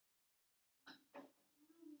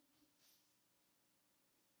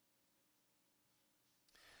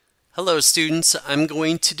Hello students, I'm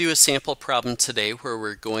going to do a sample problem today where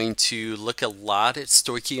we're going to look a lot at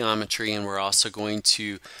stoichiometry, and we're also going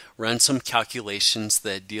to run some calculations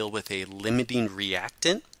that deal with a limiting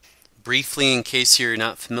reactant. Briefly, in case you're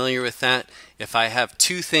not familiar with that, if I have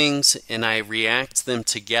two things and I react them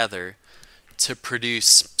together to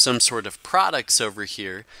produce some sort of products over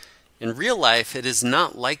here, in real life, it is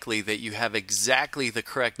not likely that you have exactly the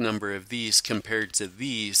correct number of these compared to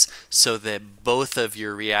these so that both of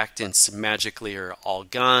your reactants magically are all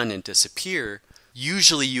gone and disappear.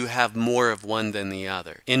 Usually you have more of one than the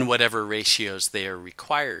other in whatever ratios they are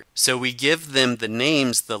required. So we give them the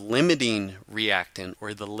names, the limiting reactant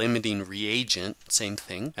or the limiting reagent, same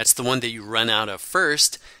thing. That's the one that you run out of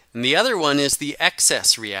first. And the other one is the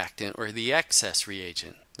excess reactant or the excess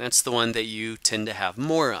reagent. That's the one that you tend to have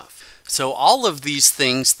more of. So all of these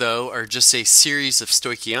things, though, are just a series of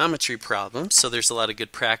stoichiometry problems, so there's a lot of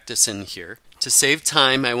good practice in here. To save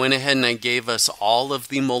time, I went ahead and I gave us all of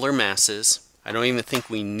the molar masses. I don't even think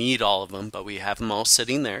we need all of them, but we have them all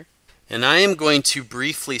sitting there. And I am going to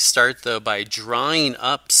briefly start, though, by drawing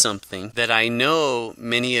up something that I know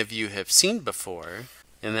many of you have seen before,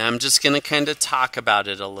 and I'm just going to kind of talk about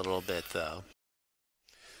it a little bit, though.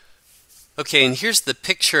 Okay, and here's the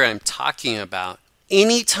picture I'm talking about.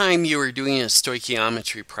 Anytime you are doing a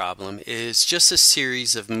stoichiometry problem, it is just a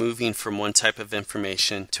series of moving from one type of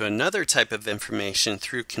information to another type of information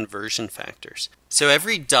through conversion factors. So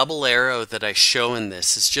every double arrow that I show in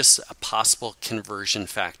this is just a possible conversion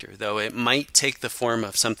factor, though it might take the form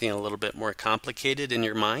of something a little bit more complicated in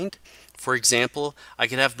your mind. For example, I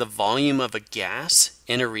could have the volume of a gas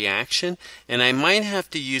in a reaction, and I might have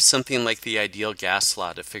to use something like the ideal gas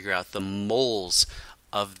law to figure out the moles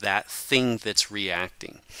of that thing that's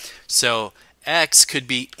reacting. So X could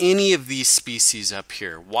be any of these species up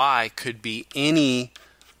here. Y could be any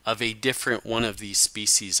of a different one of these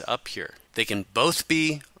species up here. They can both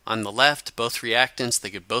be on the left, both reactants. They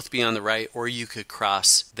could both be on the right, or you could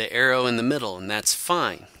cross the arrow in the middle, and that's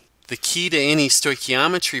fine. The key to any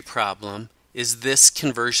stoichiometry problem is this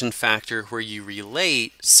conversion factor where you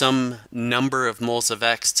relate some number of moles of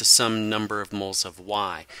X to some number of moles of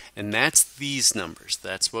Y. And that's these numbers.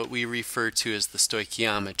 That's what we refer to as the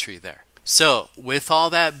stoichiometry there. So with all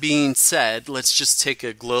that being said, let's just take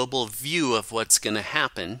a global view of what's going to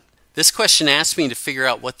happen. This question asks me to figure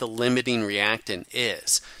out what the limiting reactant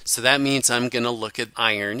is. So that means I'm going to look at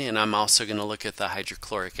iron, and I'm also going to look at the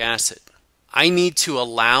hydrochloric acid. I need to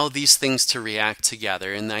allow these things to react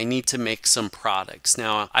together, and I need to make some products.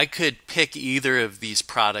 Now, I could pick either of these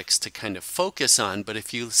products to kind of focus on, but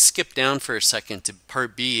if you skip down for a second to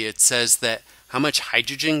part B, it says that how much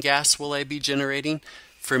hydrogen gas will I be generating?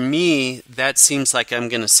 For me, that seems like I'm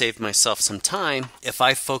going to save myself some time if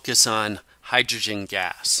I focus on hydrogen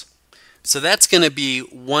gas. So that's going to be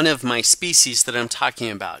one of my species that I'm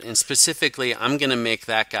talking about, and specifically, I'm going to make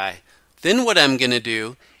that guy. Then what I'm going to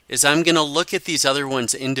do is I'm going to look at these other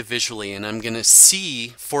ones individually, and I'm going to see,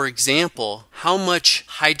 for example, how much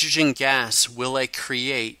hydrogen gas will I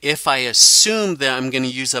create if I assume that I'm going to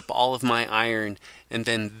use up all of my iron and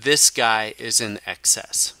then this guy is in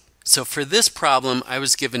excess. So for this problem, I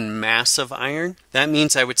was given mass of iron. That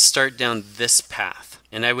means I would start down this path,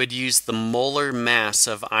 and I would use the molar mass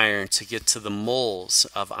of iron to get to the moles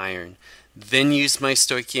of iron, then use my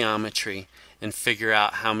stoichiometry and figure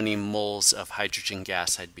out how many moles of hydrogen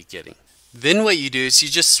gas I'd be getting. Then what you do is you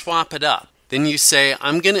just swap it up. Then you say,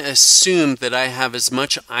 I'm going to assume that I have as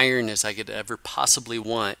much iron as I could ever possibly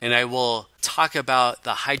want, and I will talk about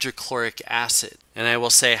the hydrochloric acid. And I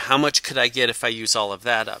will say, how much could I get if I use all of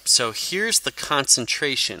that up? So here's the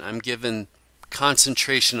concentration. I'm given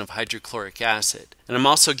concentration of hydrochloric acid. And I'm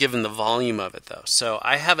also given the volume of it, though. So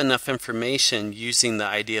I have enough information using the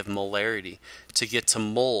idea of molarity to get to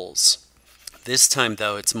moles. This time,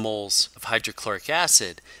 though, it's moles of hydrochloric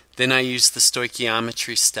acid. Then I use the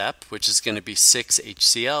stoichiometry step, which is going to be 6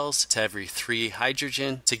 HCl's to every 3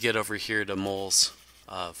 hydrogen to get over here to moles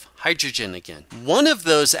of hydrogen again. One of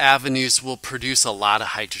those avenues will produce a lot of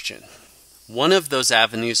hydrogen. One of those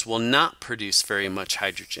avenues will not produce very much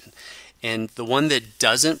hydrogen. And the one that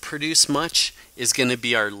doesn't produce much is going to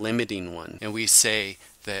be our limiting one. And we say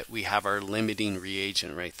that we have our limiting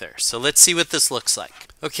reagent right there. So let's see what this looks like.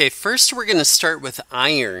 Okay, first we're going to start with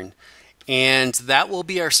iron, and that will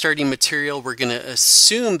be our starting material. We're going to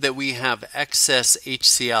assume that we have excess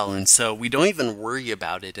HCl, and so we don't even worry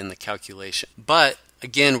about it in the calculation. But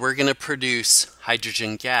again, we're going to produce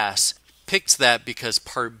hydrogen gas. Picked that because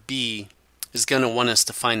part B is going to want us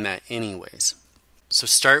to find that anyways. So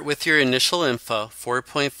start with your initial info,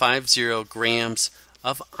 4.50 grams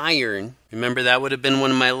of iron. Remember, that would have been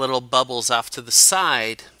one of my little bubbles off to the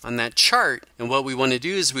side on that chart. And what we want to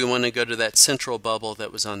do is we want to go to that central bubble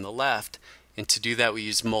that was on the left. And to do that, we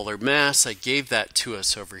use molar mass. I gave that to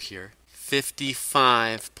us over here.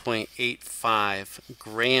 55.85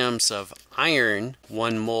 grams of iron,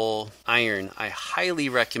 1 mole iron. I highly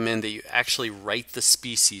recommend that you actually write the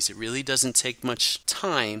species. It really doesn't take much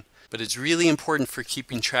time, but it's really important for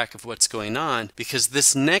keeping track of what's going on, because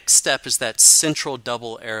this next step is that central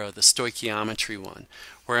double arrow, the stoichiometry one,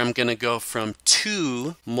 where I'm going to go from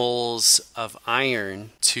 2 moles of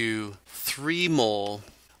iron to 3 mole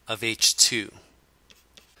of H2.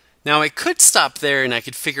 Now I could stop there and I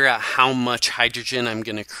could figure out how much hydrogen I'm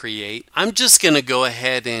going to create. I'm just going to go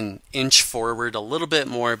ahead and inch forward a little bit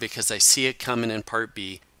more because I see it coming in part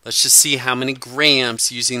B. Let's just see how many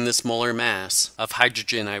grams using this molar mass of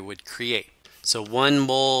hydrogen I would create. So 1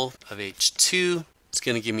 mole of H2 is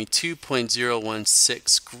going to give me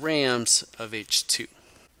 2.016 grams of H2.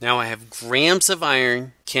 Now I have grams of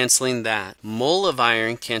iron canceling that, mole of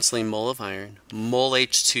iron canceling mole of iron, mole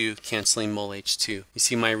H2 canceling mole H2. You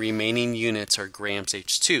see my remaining units are grams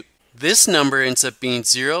H2. This number ends up being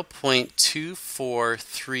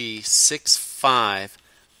 0.24365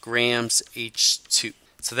 grams H2.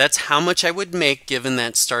 So that's how much I would make given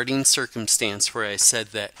that starting circumstance where I said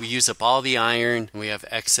that we use up all the iron and we have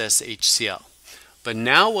excess HCl. But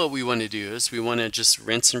now what we want to do is we want to just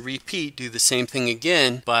rinse and repeat, do the same thing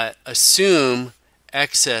again, but assume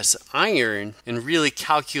excess iron and really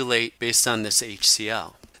calculate based on this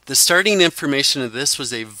HCl. The starting information of this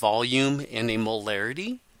was a volume and a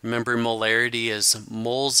molarity. Remember, molarity is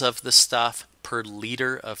moles of the stuff per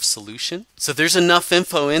liter of solution. So there's enough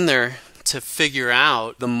info in there to figure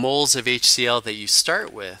out the moles of HCl that you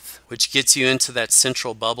start with, which gets you into that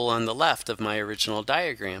central bubble on the left of my original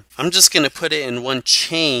diagram. I'm just going to put it in one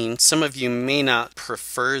chain. Some of you may not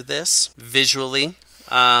prefer this visually.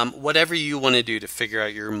 Whatever you want to do to figure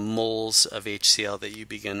out your moles of HCl that you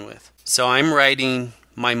begin with. So I'm writing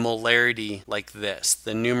my molarity like this.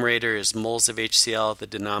 The numerator is moles of HCl, the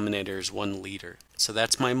denominator is 1 liter. So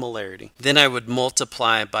that's my molarity. Then I would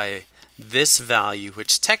multiply by this value,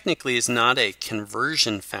 which technically is not a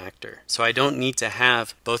conversion factor. So I don't need to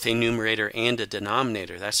have both a numerator and a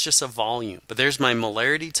denominator. That's just a volume. But there's my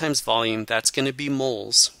molarity times volume. That's going to be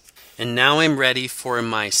moles. And now I'm ready for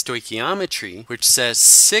my stoichiometry, which says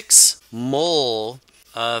 6 mole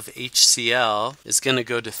of HCl is going to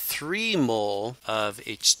go to 3 mole of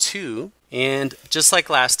H2. And just like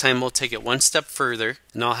last time, we'll take it one step further,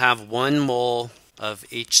 and I'll have 1 mole of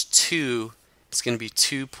H2. It's going to be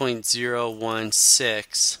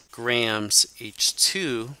 2.016 grams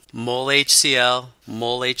H2, mole HCl,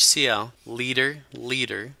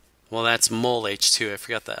 liter. Well, that's mole H2. I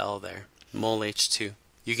forgot the L there. Mole H2.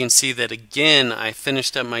 You can see that again, I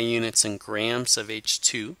finished up my units in grams of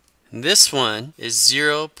H2. And this one is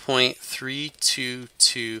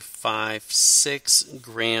 0.32256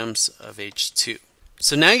 grams of H2.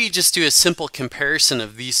 So now you just do a simple comparison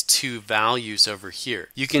of these two values over here.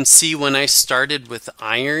 You can see when I started with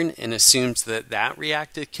iron and assumed that that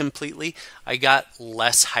reacted completely, I got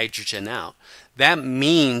less hydrogen out. That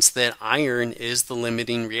means that iron is the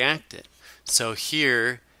limiting reactant. So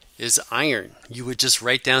here is iron. You would just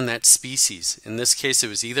write down that species. In this case, it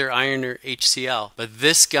was either iron or HCl, but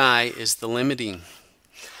this guy is the limiting.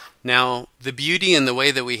 Now, the beauty in the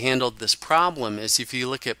way that we handled this problem is if you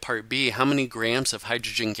look at part B, how many grams of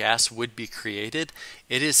hydrogen gas would be created?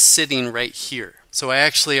 It is sitting right here. So I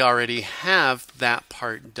actually already have that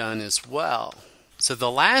part done as well. So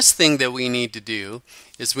the last thing that we need to do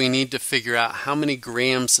is we need to figure out how many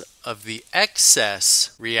grams of the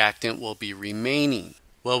excess reactant will be remaining.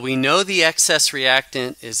 Well, we know the excess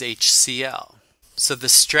reactant is HCl. So the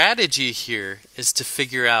strategy here is to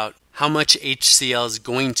figure out how much HCl is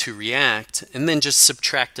going to react and then just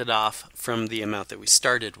subtract it off from the amount that we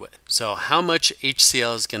started with. So how much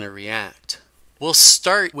HCl is going to react? We'll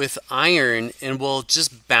start with iron and we'll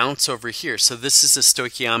just bounce over here. So this is a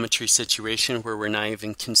stoichiometry situation where we're not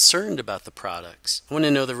even concerned about the products. I want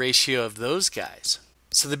to know the ratio of those guys.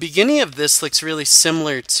 So the beginning of this looks really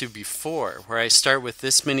similar to before, where I start with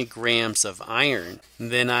this many grams of iron.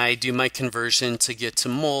 And then I do my conversion to get to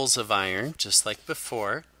moles of iron, just like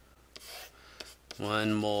before.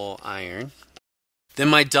 1 mole iron. Then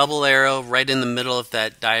my double arrow right in the middle of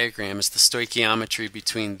that diagram is the stoichiometry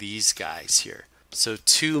between these guys here. So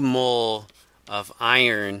 2 mole of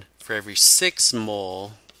iron for every 6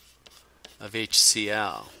 mole of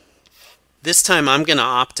HCl. This time I'm going to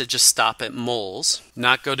opt to just stop at moles,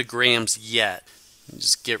 not go to grams yet.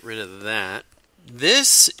 Just get rid of that.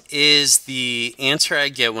 This is the answer I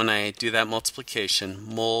get when I do that multiplication,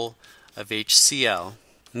 mole of HCl.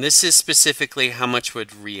 And this is specifically how much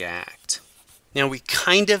would react. Now we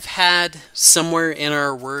kind of had somewhere in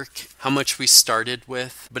our work how much we started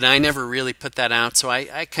with, but I never really put that out, so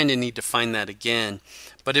I kind of need to find that again.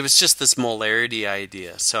 But it was just this molarity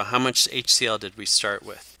idea. So how much HCl did we start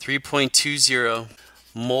with? 3.20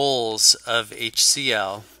 moles of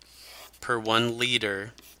HCl per 1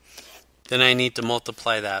 liter. Then I need to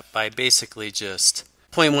multiply that by basically just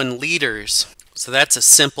 0.1 liters. So that's a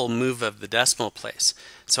simple move of the decimal place.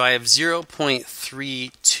 So I have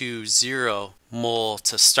 0.320 mole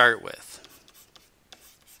to start with.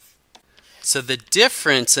 So the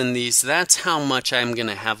difference in these, that's how much I'm going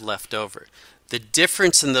to have left over. The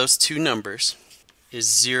difference in those two numbers is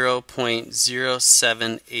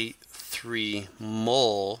 0.0783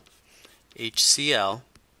 mole HCl.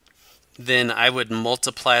 Then I would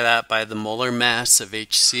multiply that by the molar mass of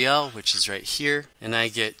HCl, which is right here, and I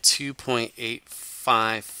get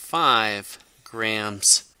 2.855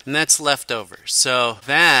 grams, and that's left over. So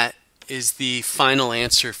that is the final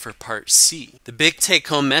answer for part C. The big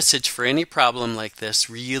take-home message for any problem like this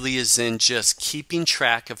really is in just keeping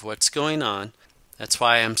track of what's going on. That's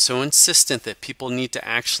why I'm so insistent that people need to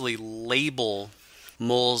actually label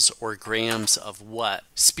moles or grams of what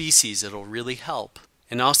species. It'll really help.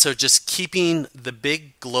 And also just keeping the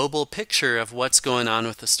big global picture of what's going on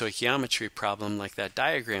with the stoichiometry problem, like that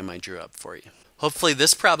diagram I drew up for you. Hopefully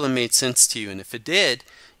this problem made sense to you, and if it did,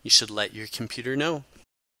 you should let your computer know.